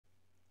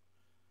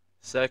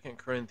2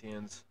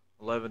 Corinthians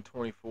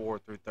 11:24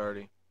 through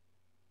 30.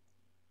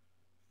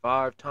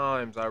 5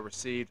 times I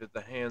received at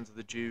the hands of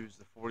the Jews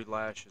the 40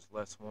 lashes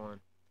less one.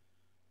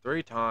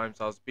 3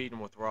 times I was beaten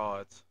with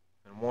rods,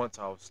 and once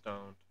I was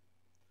stoned.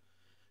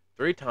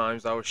 3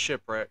 times I was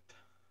shipwrecked.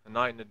 A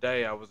night and a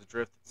day I was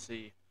adrift at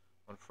sea,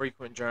 on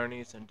frequent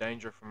journeys, in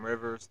danger from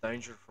rivers,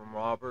 danger from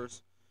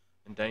robbers,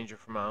 and danger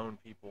from my own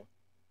people.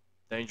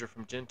 Danger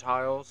from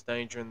Gentiles,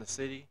 danger in the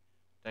city,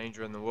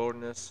 danger in the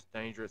wilderness,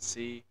 danger at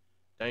sea,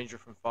 danger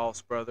from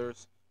false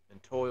brothers,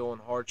 and toil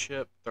and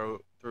hardship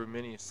through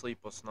many a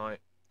sleepless night,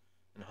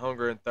 and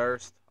hunger and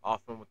thirst,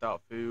 often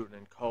without food,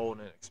 and cold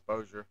and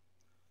exposure.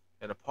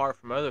 And apart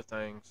from other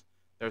things,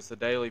 there's the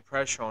daily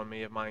pressure on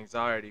me of my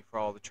anxiety for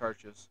all the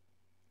churches.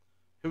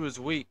 Who is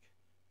weak,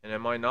 and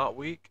am I not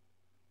weak?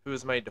 Who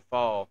is made to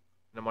fall,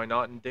 and am I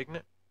not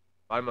indignant?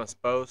 If I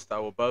must boast, I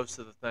will boast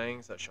of the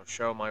things that shall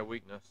show my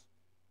weakness.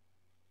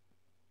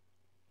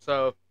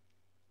 So,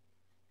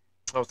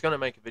 I was going to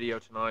make a video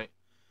tonight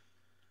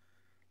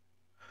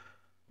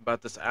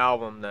about this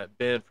album that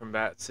Ben from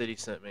Bat City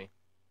sent me.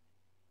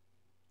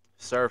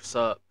 Surf's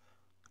Up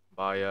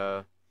by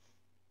the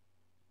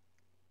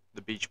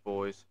Beach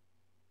Boys.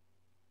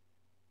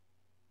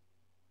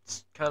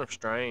 It's kind of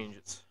strange.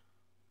 It's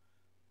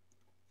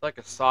like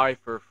a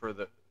cipher for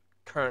the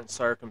current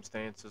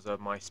circumstances of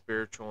my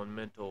spiritual and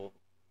mental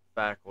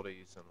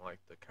faculties, and like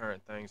the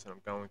current things that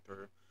I'm going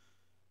through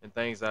and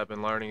things that I've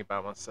been learning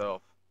about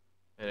myself.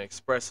 And it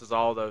expresses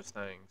all those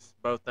things,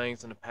 both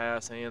things in the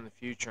past and the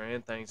future,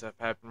 and things that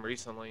have happened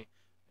recently,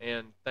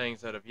 and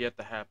things that have yet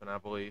to happen, I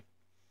believe.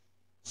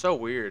 So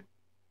weird.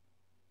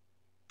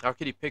 How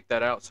could he pick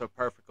that out so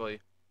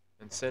perfectly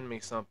and send me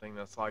something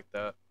that's like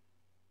that?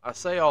 I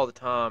say all the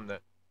time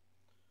that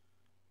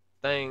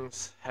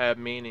things have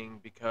meaning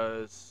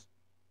because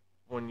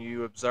when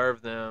you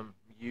observe them,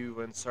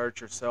 you insert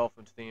yourself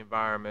into the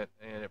environment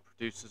and it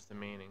produces the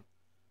meaning.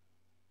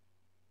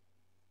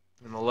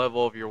 And the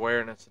level of your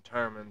awareness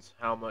determines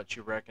how much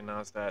you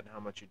recognize that and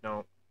how much you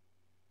don't,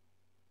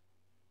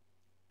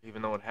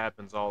 even though it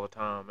happens all the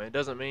time. And it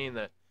doesn't mean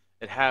that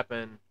it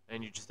happened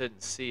and you just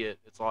didn't see it.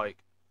 It's like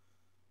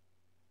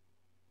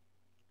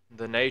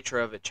the nature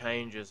of it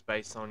changes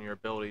based on your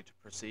ability to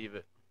perceive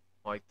it.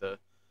 Like the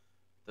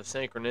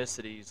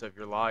synchronicities of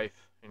your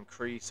life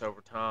increase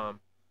over time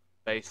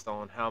based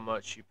on how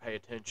much you pay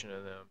attention to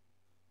them.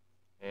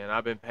 And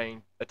I've been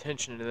paying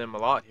attention to them a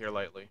lot here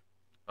lately.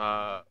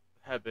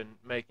 Have been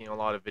making a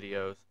lot of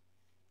videos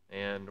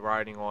and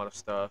writing a lot of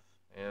stuff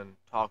and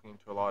talking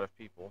to a lot of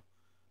people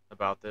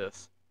about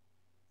this.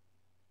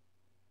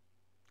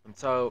 And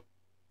so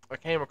I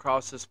came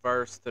across this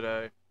verse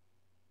today.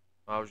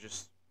 I was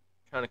just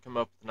trying to come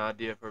up with an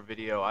idea for a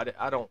video.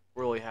 I don't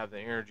really have the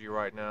energy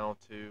right now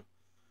to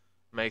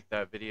make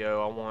that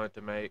video. I wanted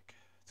to make,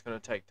 it's going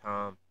to take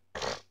time.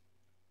 It's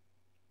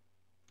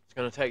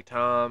going to take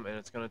time, and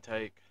it's going to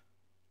take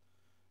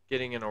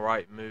getting in the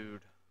right mood.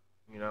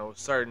 You know, a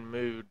certain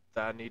mood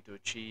that I need to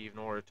achieve in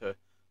order to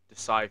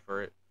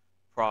decipher it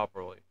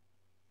properly.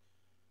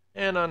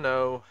 And I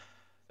know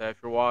that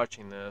if you're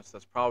watching this,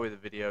 that's probably the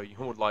video you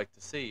would like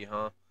to see,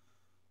 huh?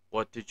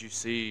 What did you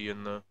see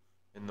in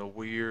the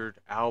weird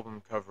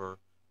album cover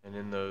and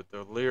in the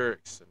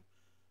lyrics?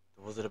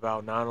 And was it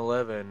about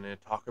 9/11?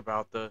 And talk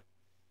about the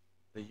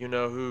you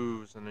know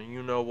who's and the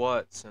you know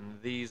what's and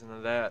the these and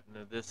the that and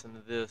the this and the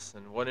this,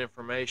 and what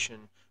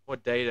information,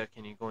 what data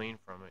can you glean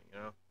from it, you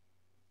know?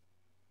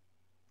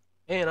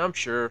 And I'm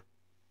sure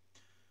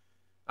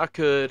I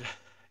could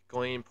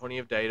glean plenty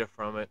of data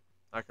from it.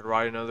 I could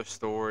write another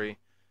story.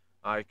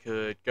 I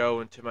could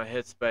go into my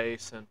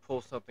headspace and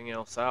pull something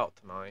else out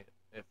tonight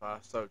if I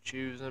so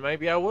choose, and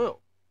maybe I will.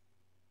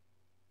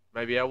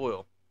 Maybe I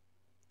will.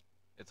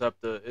 It's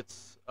up to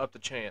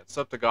chance. It's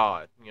up to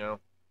God, you know.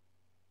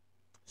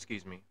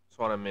 Excuse me. That's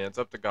what I meant. It's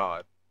up to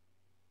God.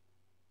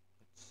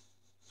 It's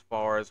as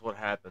far as what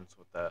happens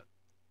with that.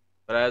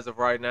 But as of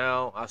right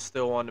now, I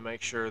still wanted to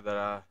make sure that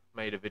I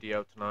made a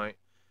video tonight,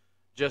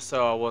 just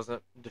so I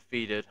wasn't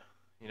defeated.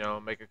 You know,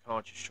 make a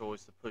conscious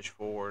choice to push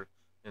forward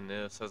in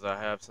this as I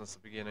have since the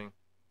beginning.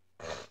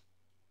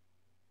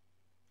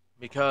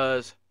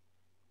 Because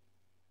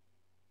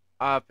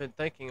I've been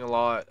thinking a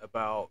lot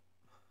about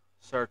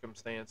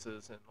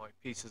circumstances and like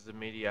pieces of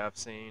media I've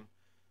seen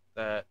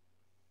that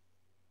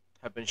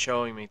have been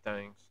showing me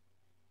things,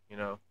 you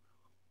know,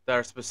 that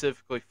are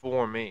specifically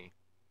for me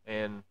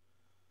and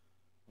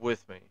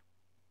with me.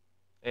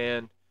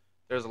 And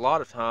there's a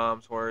lot of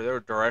times where they're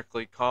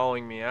directly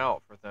calling me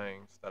out for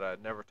things that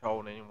I'd never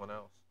told anyone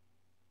else.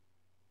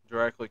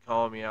 Directly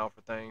calling me out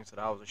for things that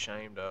I was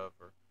ashamed of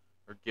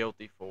or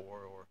guilty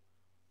for or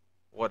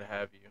what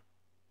have you.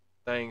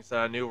 Things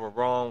that I knew were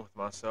wrong with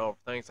myself,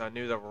 things I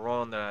knew that were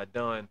wrong that I'd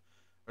done,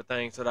 or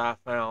things that I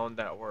found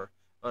that were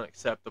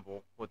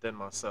unacceptable within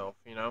myself,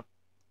 you know?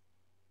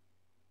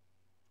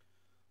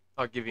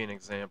 I'll give you an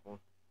example.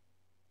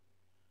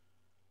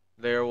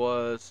 There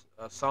was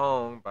a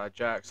song by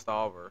Jack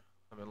Stauber.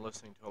 I've been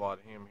listening to a lot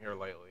of him here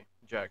lately.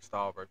 Jack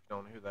Stauber, if you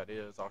don't know who that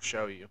is, I'll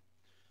show you.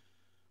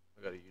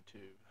 I'll go to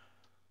YouTube.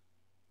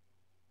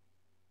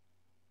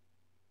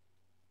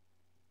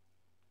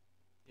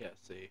 Yeah,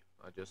 see,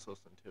 I just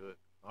listened to it.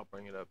 I'll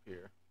bring it up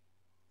here.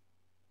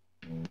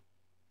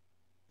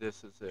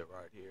 This is it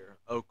right here.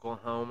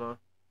 Oklahoma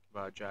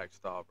by Jack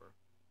Stauber.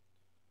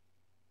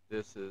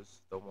 This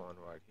is the one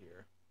right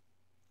here.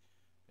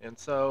 And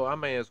so I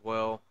may as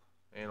well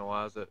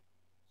analyze it,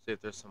 see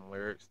if there's some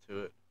lyrics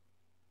to it.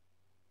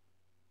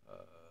 Uh,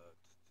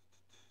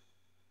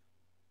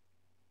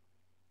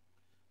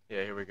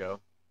 yeah, here we go.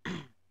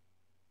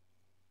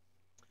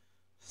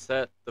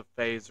 Set the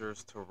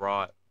phasers to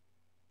rot.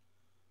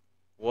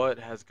 What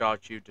has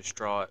got you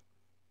distraught?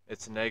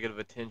 It's negative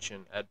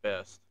attention at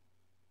best,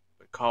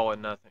 but call it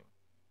nothing.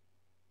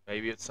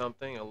 Maybe it's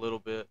something, a little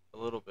bit, a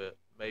little bit.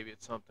 Maybe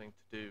it's something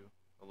to do,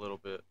 a little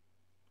bit.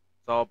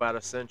 It's all about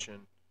ascension,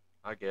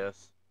 I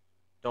guess.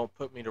 Don't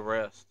put me to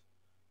rest.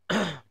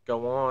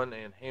 Go on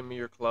and hand me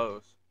your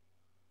clothes.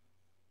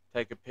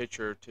 Take a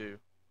picture or two.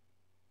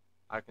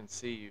 I can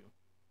see you.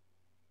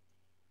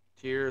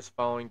 Tears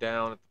falling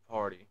down at the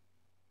party.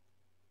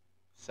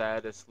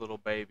 Saddest little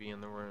baby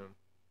in the room.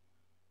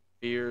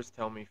 Fears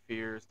tell me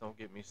fears, don't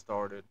get me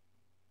started.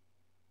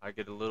 I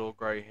get a little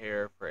gray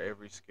hair for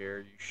every scare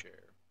you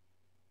share.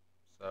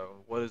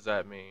 So, what does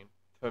that mean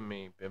to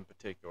me in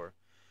particular?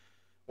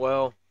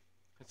 Well,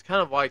 it's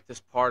kind of like this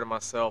part of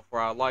myself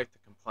where I like to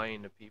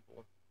complain to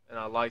people and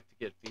I like to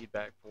get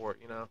feedback for it.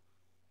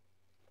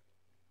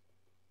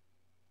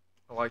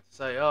 I like to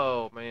say,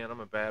 oh man,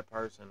 I'm a bad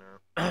person,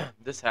 or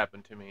this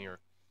happened to me, or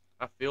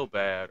I feel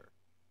bad, or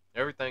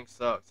everything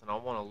sucks and I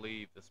want to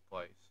leave this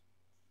place.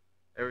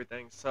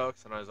 Everything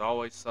sucks and has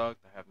always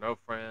sucked. I have no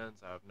friends,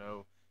 I have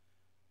no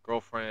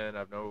girlfriend, I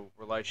have no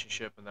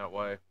relationship in that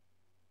way.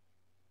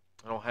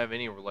 I don't have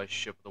any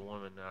relationship with a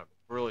woman. I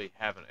really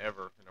haven't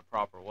ever in a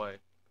proper way.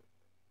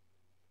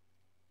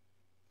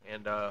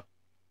 And I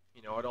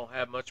don't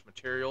have much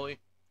materially,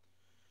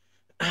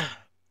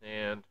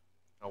 and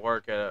I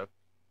work at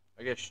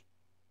I guess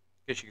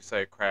you could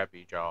say a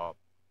crappy job.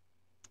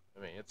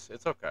 I mean,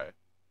 it's okay.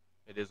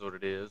 It is what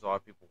it is. A lot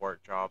of people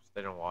work jobs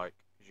they don't like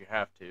because you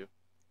have to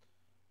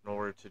in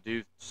order to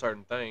do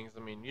certain things. I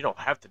mean, you don't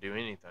have to do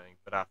anything,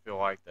 but I feel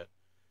like that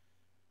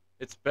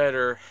it's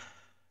better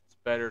it's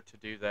better to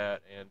do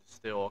that and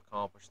still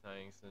accomplish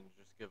things than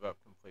just give up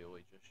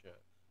completely just yet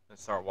and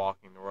start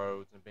walking the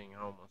roads and being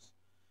homeless.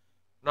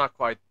 I'm not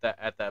quite that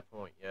at that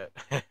point yet.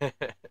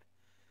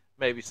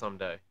 Maybe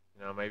someday.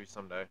 Maybe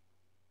someday.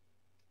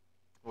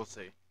 We'll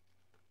see.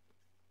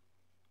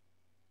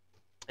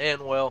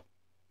 And well,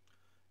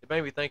 it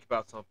made me think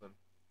about something.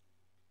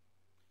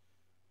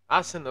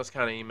 I send those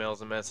kind of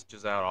emails and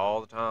messages out all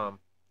the time.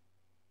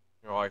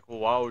 You're like, well,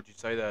 why would you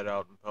say that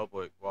out in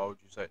public? Why would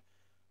you say?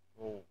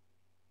 Well,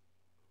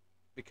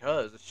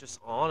 because it's just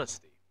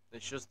honesty.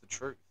 It's just the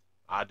truth.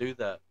 I do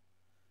that.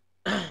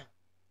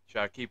 Should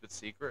I keep it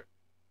secret?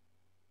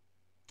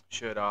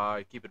 Should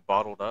I keep it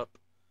bottled up?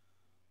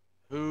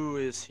 Who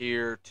is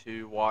here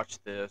to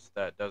watch this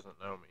that doesn't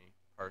know me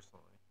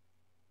personally?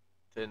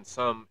 In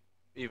some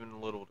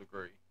even little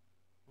degree.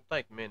 I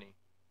think many.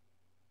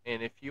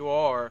 And if you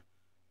are,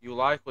 you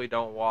likely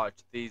don't watch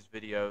these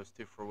videos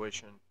to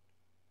fruition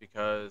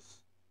because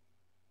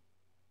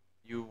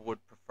you would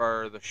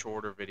prefer the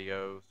shorter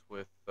videos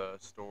with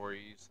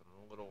stories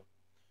and a little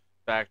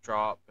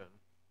backdrop and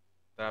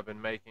that I've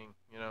been making.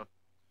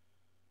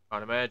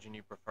 I'd imagine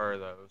you prefer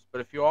those.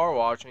 But if you are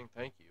watching,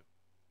 thank you,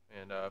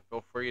 and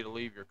feel free to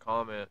leave your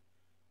comment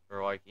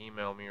or like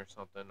email me or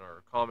something,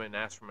 or comment and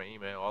ask for my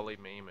email. I'll leave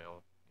my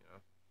email.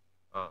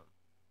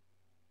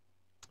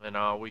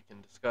 And we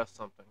can discuss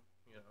something.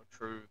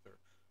 Truth or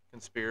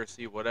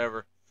conspiracy,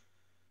 whatever.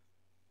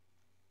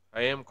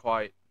 I am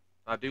quite.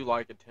 I do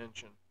like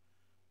attention.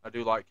 I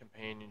do like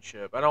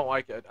companionship. I don't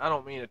like it. I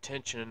don't mean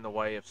attention in the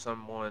way of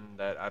someone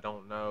that I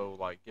don't know,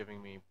 like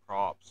giving me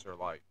props or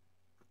like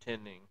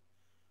pretending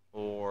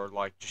or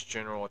like just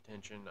general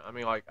attention. I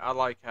mean, like I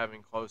like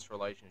having close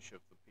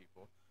relationships with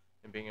people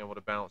and being able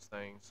to bounce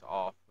things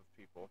off of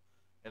people.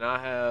 And I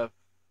have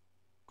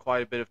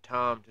quite a bit of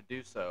time to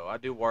do so. I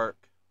do work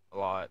a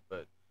lot,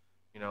 but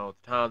the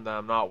time that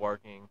I'm not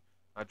working,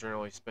 I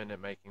generally spend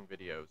it making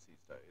videos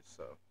these days.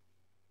 So,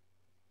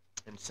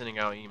 and sending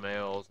out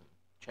emails and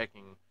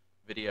checking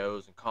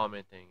videos and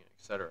commenting,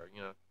 etc.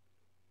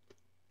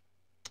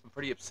 I'm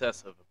pretty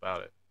obsessive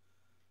about it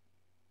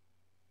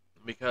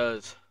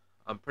because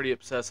I'm pretty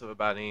obsessive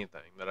about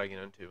anything that I get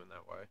into in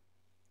that way.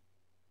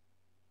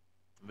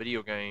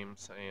 Video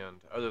games and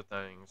other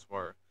things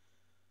were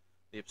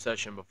the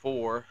obsession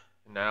before,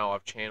 and now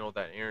I've channeled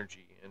that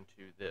energy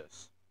into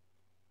this.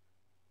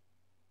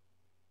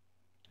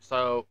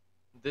 So,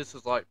 this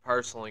is like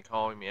personally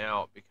calling me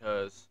out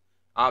because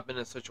I've been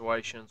in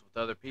situations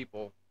with other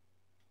people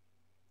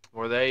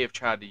where they have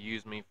tried to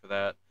use me for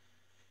that.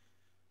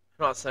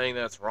 I'm not saying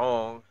that's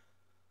wrong,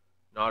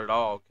 not at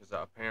all, because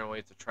apparently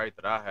it's a trait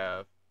that I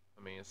have.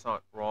 I mean, it's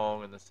not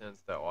wrong in the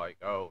sense that, like,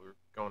 oh, we're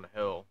going to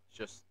hell. It's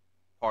just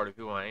part of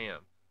who I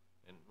am,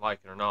 and like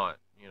it or not.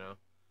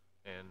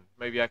 And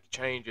maybe I could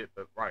change it,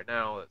 but right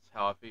now that's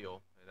how I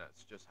feel, and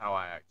that's just how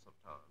I act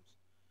sometimes.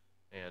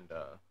 And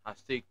I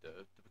seek to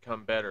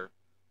become better.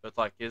 But it's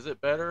like, is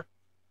it better?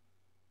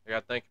 I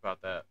gotta think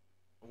about that.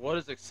 What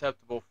is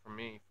acceptable for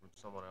me from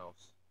someone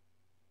else?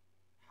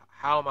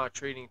 How am I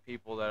treating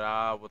people that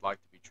I would like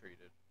to be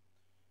treated?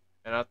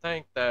 And I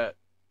think that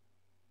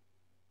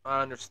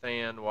I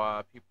understand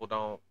why people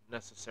don't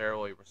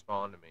necessarily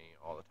respond to me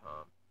all the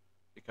time,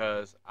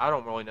 because I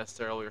don't really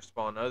necessarily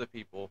respond to other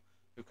people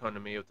who come to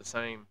me with the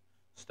same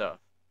stuff,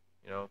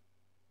 you know,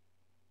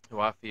 who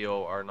I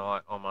feel are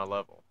not on my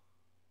level.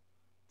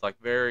 It's like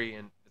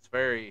it's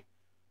very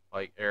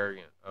like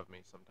arrogant of me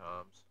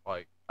sometimes.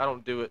 Like I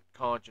don't do it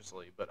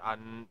consciously, but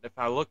if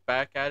I look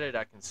back at it,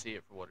 I can see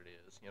it for what it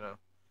is, you know.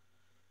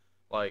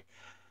 Like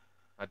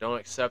I don't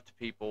accept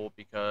people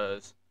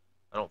because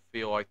I don't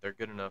feel like they're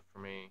good enough for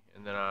me,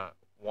 and then I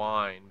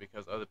whine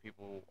because other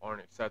people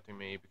aren't accepting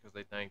me because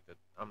they think that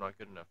I'm not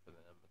good enough for them.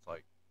 It's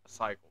like a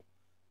cycle.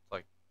 It's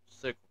like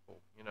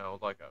cyclical, you know,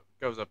 like a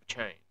goes up a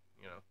chain,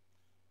 you know.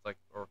 It's like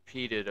a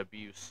repeated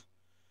abuse.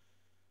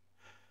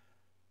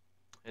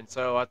 And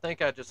so I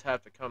think I just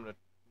have to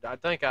I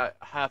think I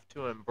have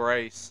to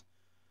embrace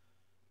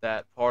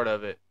that part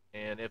of it.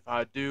 And if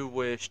I do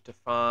wish to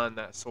find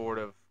that sort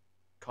of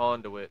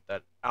conduit,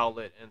 that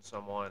outlet in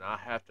someone, I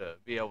have to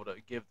be able to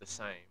give the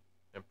same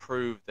and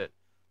prove that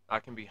I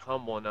can be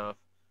humble enough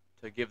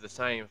to give the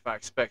same if I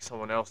expect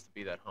someone else to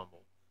be that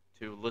humble,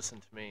 to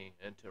listen to me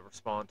and to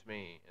respond to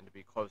me and to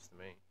be close to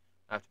me.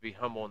 I have to be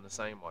humble in the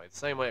same way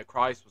that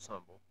Christ was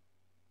humble.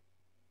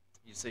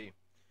 You see,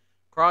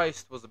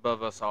 Christ was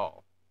above us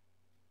all.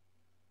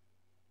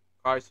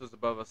 Christ was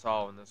above us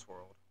all in this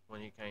world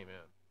when he came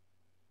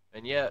in.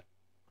 And yet,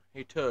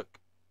 he took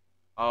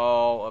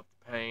all of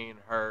the pain,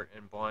 hurt,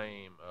 and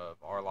blame of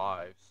our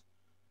lives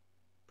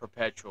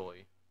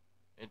perpetually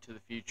into the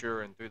future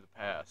and through the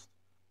past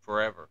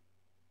forever.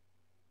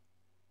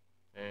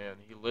 And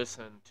he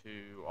listened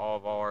to all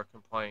of our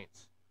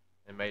complaints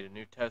and made a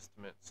New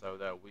Testament so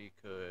that we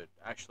could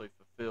actually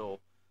fulfill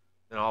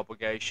an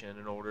obligation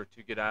in order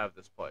to get out of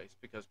this place.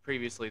 Because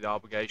previously the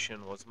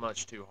obligation was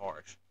much too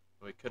harsh.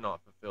 And we could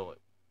not fulfill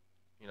it.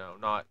 You know,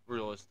 not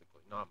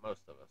realistically, not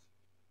most of us.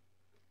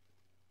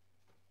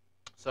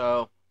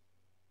 So,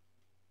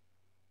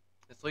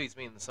 this leads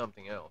me into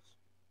something else.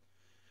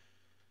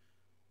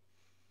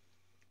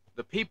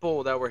 The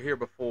people that were here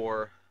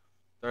before,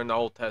 they're in the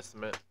Old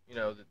Testament, you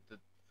know,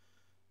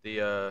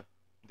 the, uh,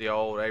 the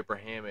old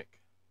Abrahamic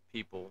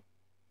people,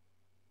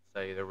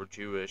 say they were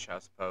Jewish, I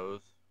suppose,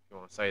 if you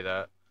want to say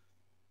that.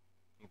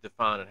 You can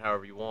define it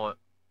however you want.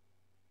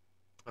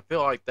 I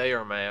feel like they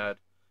are mad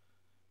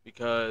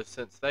because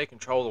since they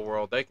control the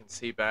world, they can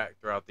see back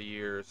throughout the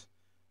years.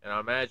 And I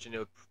imagine it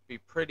would be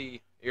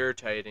pretty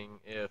irritating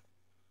if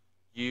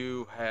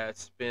you had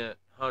spent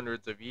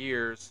hundreds of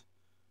years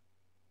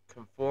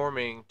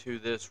conforming to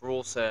this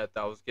rule set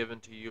that was given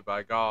to you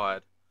by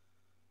God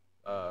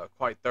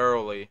quite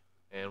thoroughly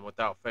and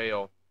without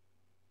fail.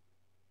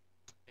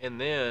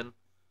 And then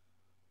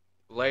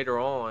later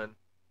on,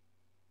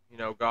 you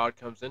know, God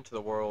comes into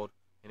the world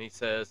and he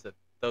says that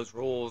those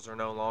rules are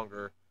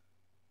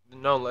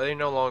they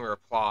no longer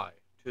apply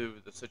to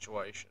the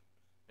situation.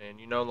 And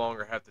you no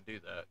longer have to do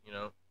that, you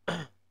know.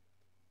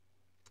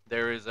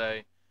 There is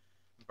a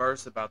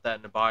verse about that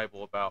in the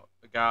Bible about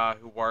a guy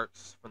who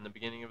works from the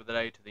beginning of the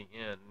day to the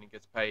end and he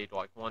gets paid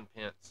like 1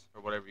 pence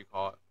or whatever you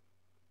call it,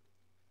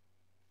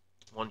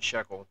 1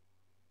 shekel.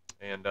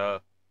 And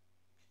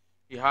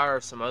he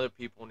hires some other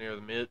people near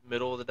the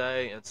middle of the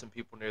day and some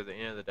people near the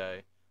end of the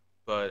day.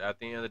 But at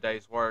the end of the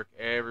day's work,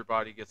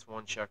 everybody gets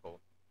 1 shekel.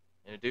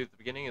 And the dude at the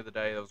beginning of the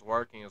day that was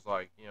working is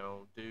like, you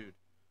know, dude,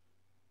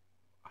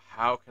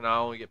 how can I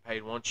only get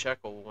paid 1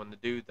 shekel when the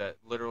dude that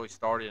literally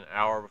started an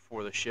hour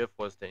before the shift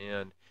was to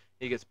end,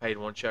 he gets paid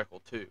 1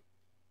 shekel too.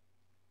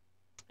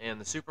 And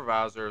the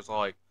supervisor is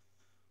like,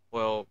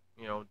 well,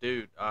 you know,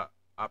 dude, I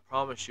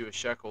promised you a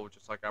shekel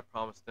just like I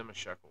promised them a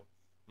shekel.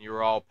 And you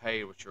were all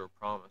paid what you were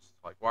promised.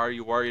 Like, why are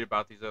you worried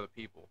about these other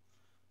people?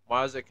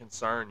 Why does it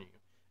concern you?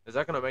 Is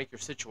that going to make your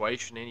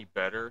situation any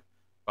better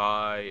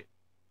by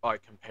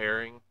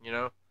comparing, you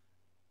know?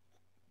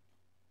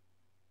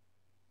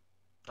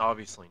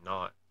 Obviously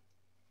not.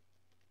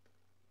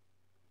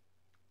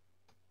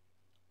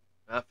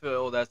 And I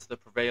feel that's the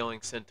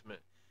prevailing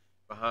sentiment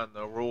behind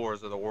the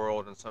rulers of the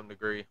world in some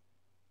degree.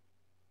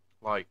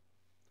 Like,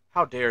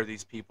 how dare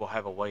these people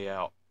have a way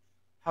out?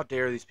 How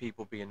dare these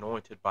people be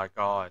anointed by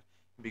God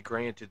and be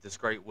granted this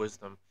great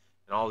wisdom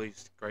and all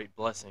these great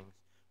blessings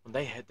when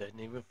didn't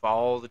even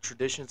follow the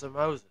traditions of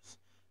Moses?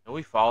 And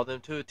we follow them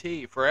to a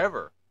T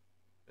forever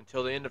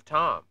until the end of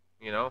time,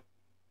 you know?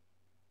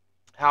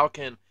 How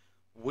can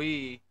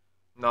we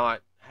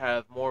not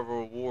have more of a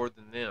reward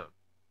than them?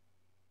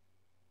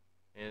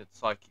 And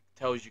it's like it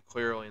tells you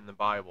clearly in the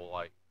Bible,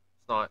 like,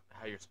 it's not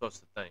how you're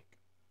supposed to think.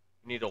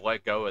 You need to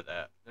let go of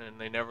that.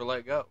 And they never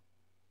let go.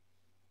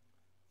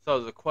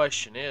 So the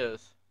question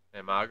is,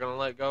 am I going to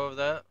let go of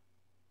that?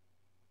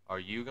 Are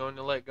you going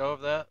to let go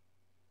of that?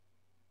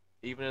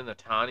 Even in the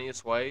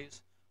tiniest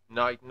ways?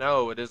 Like,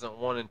 no, it isn't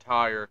one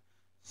entire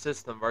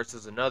system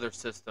versus another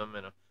system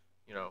in a,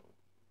 you know,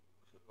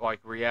 like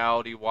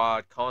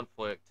reality-wide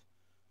conflict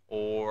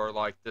or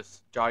like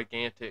this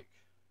gigantic,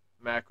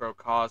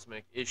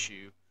 macrocosmic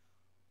issue,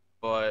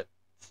 but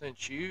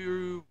since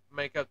you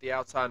make up the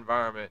outside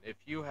environment, if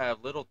you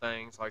have little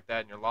things like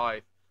that in your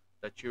life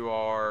that you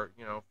are,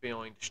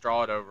 feeling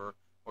distraught over,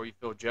 or you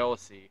feel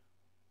jealousy,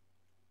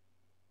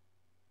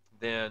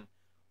 then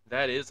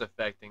that is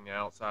affecting the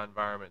outside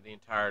environment, the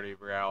entirety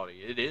of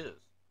reality. It is.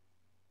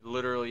 It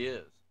literally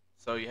is.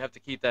 So you have to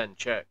keep that in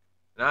check.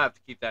 And I have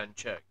to keep that in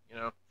check,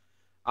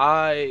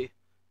 I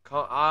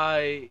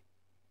I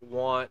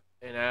want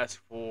and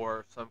ask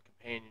for some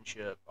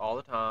companionship all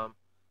the time,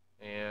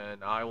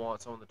 and I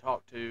want someone to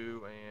talk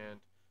to, and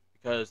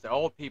because the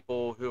old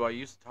people who I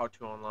used to talk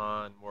to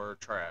online were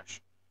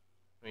trash.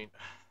 I mean,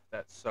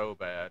 that's so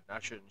bad. I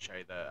shouldn't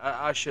say that.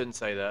 I shouldn't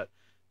say that.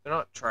 They're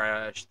not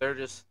trash. They're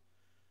just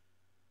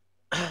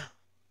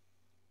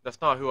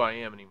that's not who I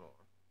am anymore.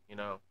 You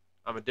know,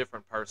 I'm a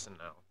different person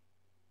now,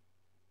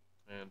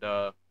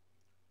 and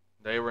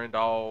they were into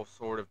all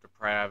sort of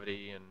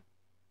depravity and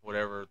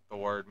whatever the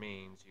word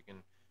means. You can,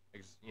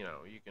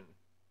 you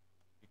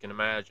can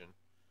imagine.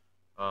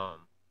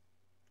 Um,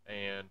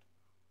 and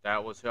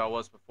that was who I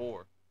was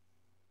before.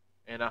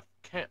 And I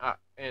can't.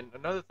 And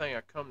another thing I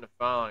come to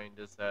find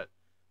is that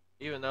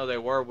even though they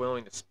were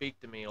willing to speak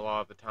to me a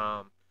lot of the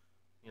time,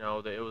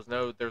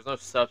 that there's no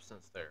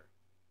substance there.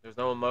 There's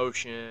no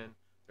emotion.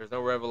 There's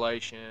no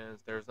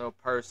revelations. There's no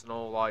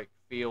personal like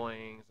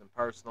feelings and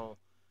personal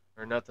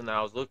or nothing that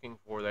I was looking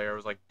for there. It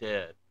was like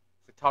dead.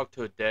 It's like talk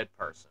to a dead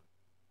person.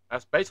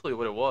 That's basically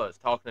what it was,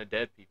 talking to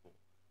dead people.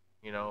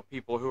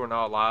 People who are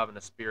not alive in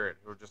the spirit,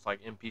 who are just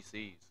like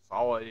NPCs. That's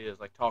all it is,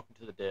 like talking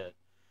to the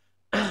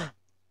dead.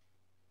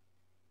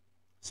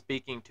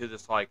 Speaking to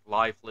this like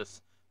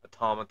lifeless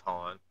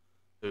automaton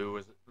who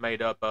is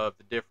made up of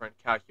the different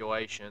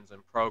calculations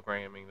and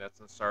programming that's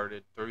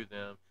inserted through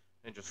them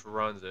and just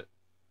runs it.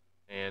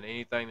 And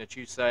anything that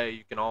you say,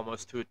 you can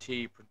almost to a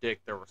T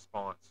predict their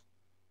response.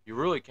 You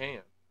really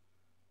can.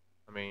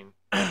 I mean,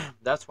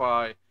 that's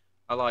why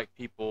I like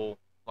people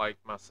like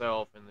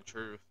myself in the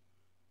truth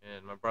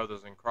and my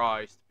brothers in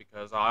Christ,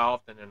 because I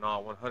often am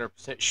not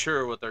 100%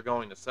 sure what they're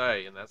going to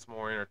say, and that's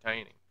more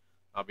entertaining.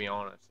 I'll be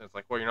honest. It's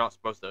like, well, you're not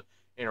supposed to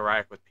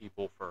interact with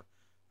people for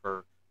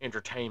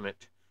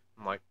entertainment.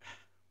 I'm like,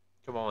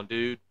 come on,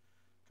 dude.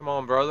 Come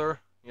on,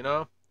 brother.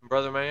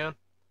 Brother man.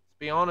 Let's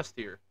be honest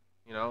here.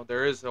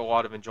 There is a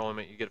lot of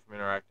enjoyment you get from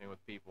interacting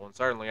with people, and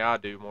certainly I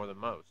do more than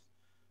most.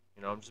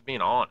 I'm just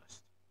being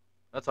honest.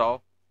 That's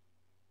all.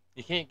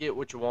 You can't get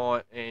what you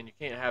want, and you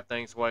can't have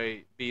things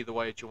be the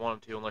way that you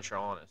want them to unless you're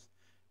honest.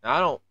 Now, I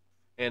don't,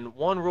 and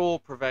one rule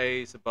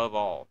pervades above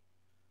all.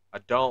 I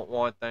don't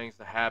want things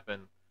to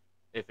happen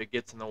if it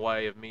gets in the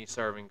way of me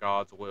serving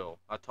God's will.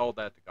 I told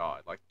that to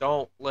God. Like,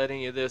 don't let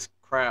any of this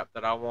crap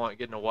that I want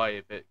get in the way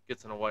if it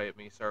gets in the way of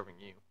me serving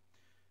you.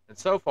 And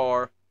so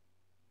far,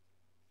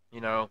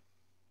 you know,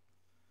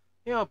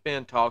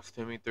 Ben talks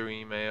to me through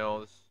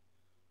emails.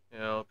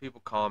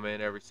 People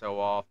comment every so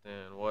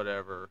often,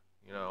 whatever.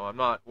 I'm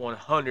not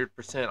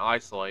 100%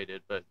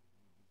 isolated, but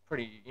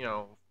pretty,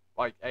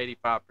 like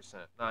 85%,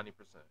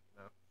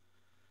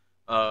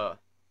 90%,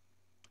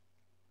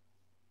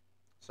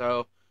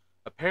 So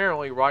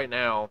apparently right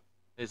now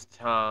is the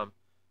time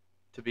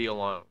to be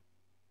alone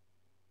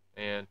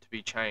and to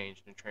be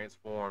changed and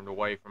transformed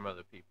away from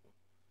other people.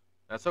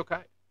 That's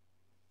okay.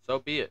 So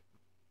be it.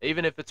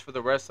 Even if it's for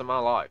the rest of my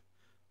life.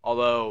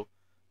 Although,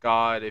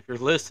 God, if you're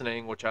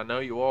listening, which I know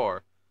you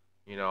are,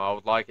 I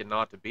would like it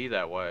not to be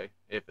that way,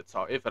 if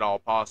at all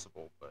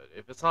possible. But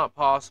if it's not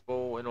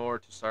possible in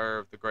order to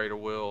serve the greater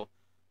will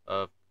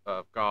of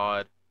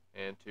God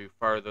and to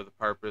further the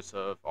purpose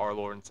of our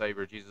Lord and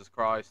Savior Jesus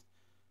Christ,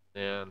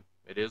 then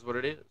it is what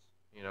it is,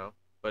 you know.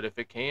 But if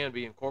it can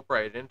be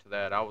incorporated into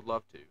that, I would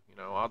love to.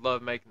 I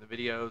love making the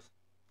videos.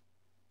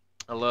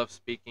 I love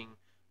speaking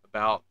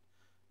about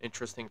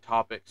interesting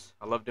topics.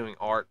 I love doing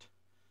art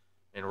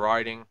and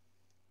writing.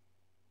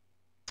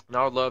 And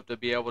I would love to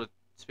be able to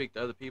speak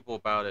to other people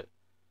about it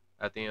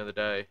at the end of the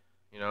day,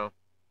 you know.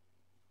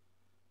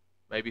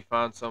 Maybe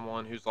find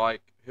someone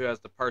who has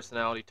the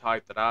personality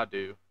type that I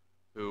do,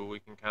 who we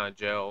can kind of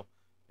gel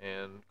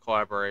and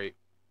collaborate.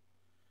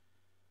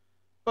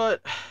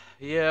 But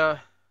yeah,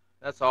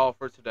 that's all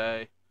for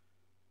today.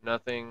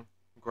 Nothing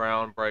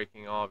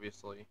groundbreaking,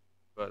 obviously.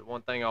 But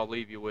one thing I'll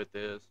leave you with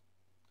is,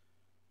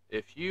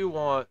 if you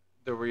want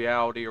the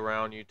reality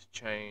around you to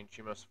change,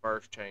 you must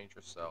first change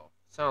yourself.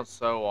 It sounds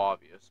so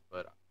obvious,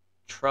 but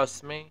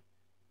trust me,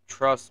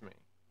 trust me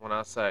when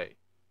I say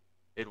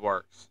it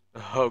works.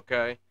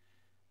 Okay?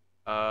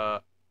 Uh,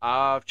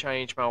 I've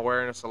changed my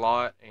awareness a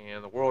lot,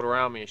 and the world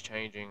around me is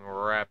changing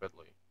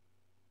rapidly.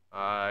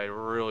 It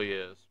really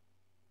is.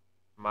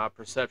 My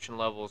perception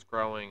level is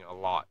growing a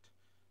lot.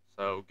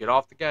 So get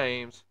off the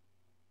games,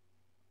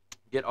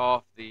 get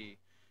off the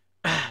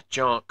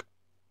junk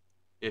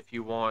if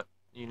you want.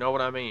 You know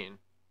what I mean.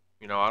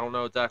 I don't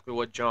know exactly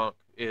what junk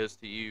is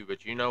to you,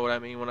 but you know what I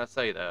mean when I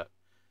say that.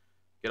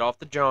 Get off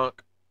the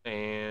junk,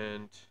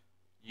 and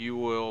you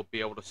will be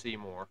able to see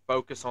more.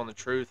 Focus on the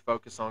truth,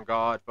 focus on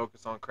God,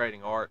 focus on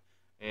creating art,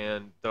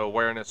 and the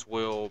awareness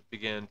will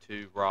begin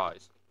to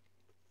rise.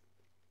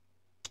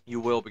 you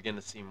will begin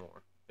to see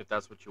more if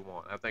that's what you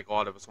want. I think a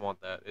lot of us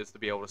want that, is to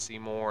be able to see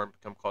more and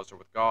become closer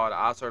with God.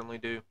 I certainly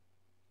do.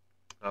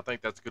 And I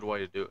think that's a good way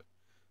to do it.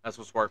 That's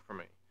what's worked for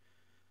me.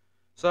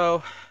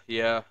 So,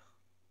 yeah,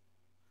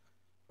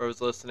 for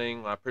those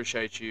listening, I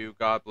appreciate you.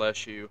 God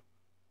bless you.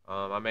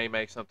 I may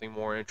make something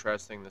more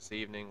interesting this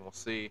evening. We'll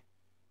see.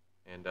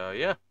 And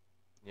yeah,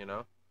 you know,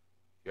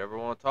 if you ever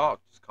want to talk,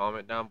 just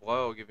comment down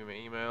below. Give me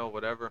an email,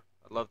 whatever.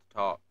 I'd love to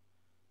talk.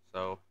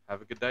 So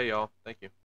have a good day, y'all. Thank you.